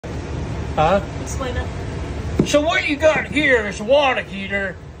Huh? Explain it. So what you got here is a water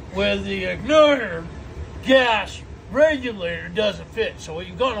heater where the igniter gas regulator doesn't fit. So what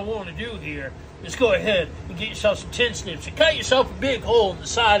you're going to want to do here is go ahead and get yourself some tin snips and cut yourself a big hole in the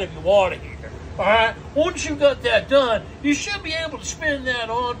side of your water heater. All right? Once you got that done, you should be able to spin that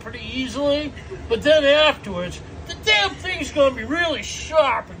on pretty easily. But then afterwards, the damn thing's going to be really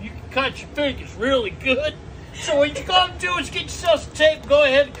sharp and you can cut your fingers really good. So what you're going to do is get yourself some tape and go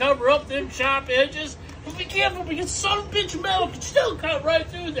ahead and cover up them sharp edges. But be careful because some bitch of metal can still cut right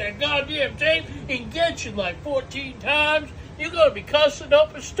through that goddamn tape and get you like 14 times. You're going to be cussing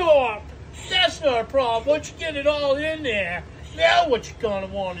up a storm. That's not a problem. Once you get it all in there, now what you're going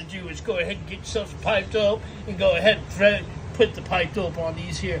to want to do is go ahead and get yourself some pipe dope and go ahead and put the pipe dope on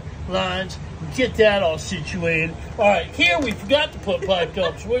these here lines and get that all situated. All right, here we forgot to put pipe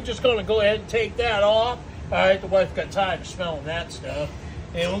dope, so we're just going to go ahead and take that off. All right, the wife got tired of smelling that stuff.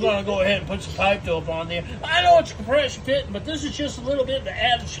 And we're going to go ahead and put some pipe dope on there. I know it's compression fitting, but this is just a little bit of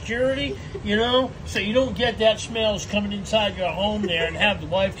added security, you know, so you don't get that smells coming inside your home there and have the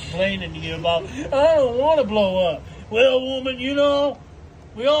wife complaining to you about, I don't want to blow up. Well, woman, you know,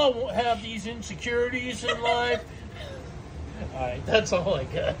 we all have these insecurities in life. All right, that's all I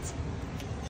got.